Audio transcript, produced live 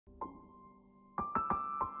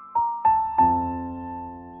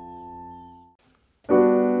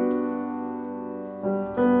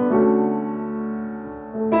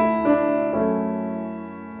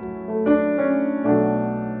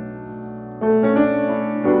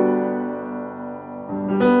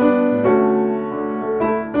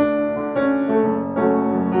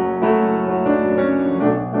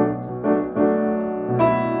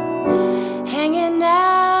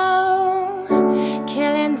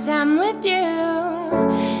I'm with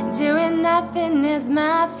you. Doing nothing is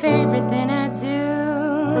my favorite thing I do.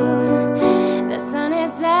 The sun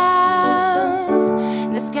is out,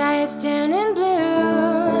 the sky is turning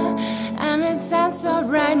blue. It sounds so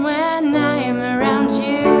right when I am around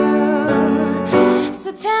you.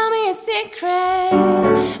 So tell me a secret,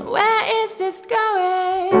 where is this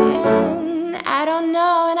going? I don't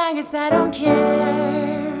know and I guess I don't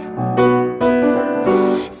care.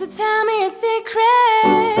 So tell me a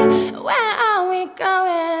secret, where are we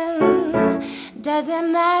going?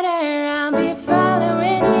 Doesn't matter, I'll be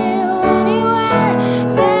following you anywhere.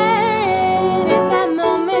 There it is, that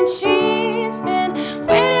moment she's been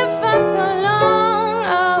waiting for so long.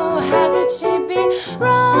 Oh, how could she be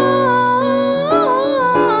wrong?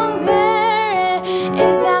 There it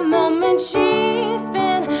is, that moment she's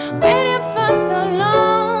been waiting for so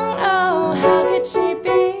long. Oh, how could she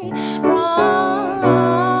be wrong?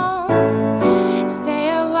 Stay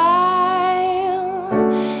a while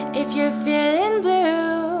if you're feeling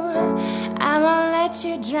blue. I won't let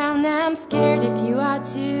you drown, I'm scared if you are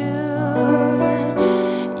too.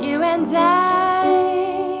 You and I,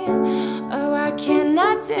 oh, what can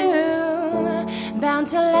I do? Bound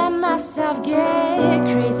to let myself get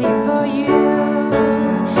crazy for you.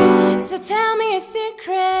 So tell me a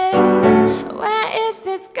secret, where is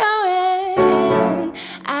this going?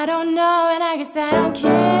 I don't know and I guess I don't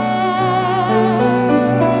care.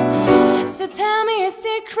 So tell me a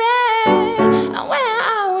secret, where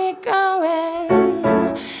are we going?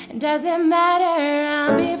 Doesn't matter,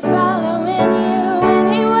 I'll be following you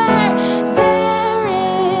anywhere. There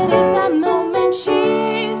it is, that moment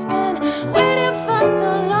she's been waiting for so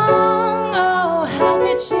long. Oh, how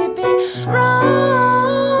could she be wrong?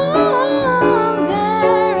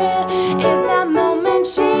 There it is, that moment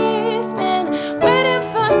she's been waiting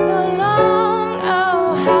for so long.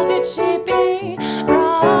 Oh, how could she be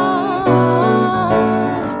wrong?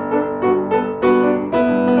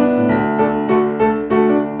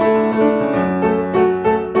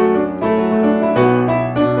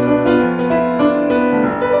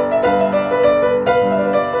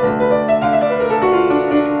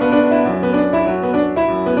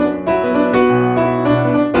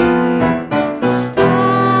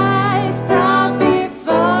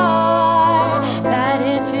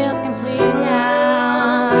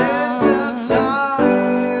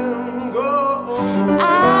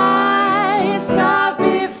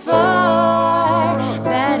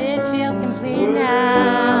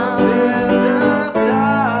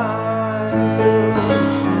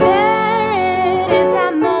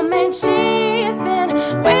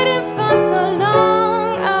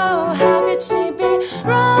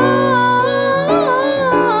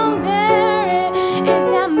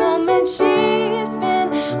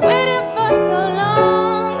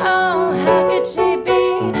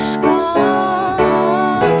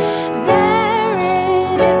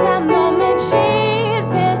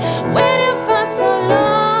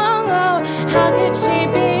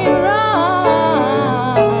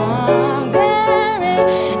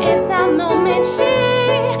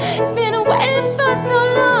 She's been waiting for so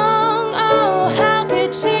long.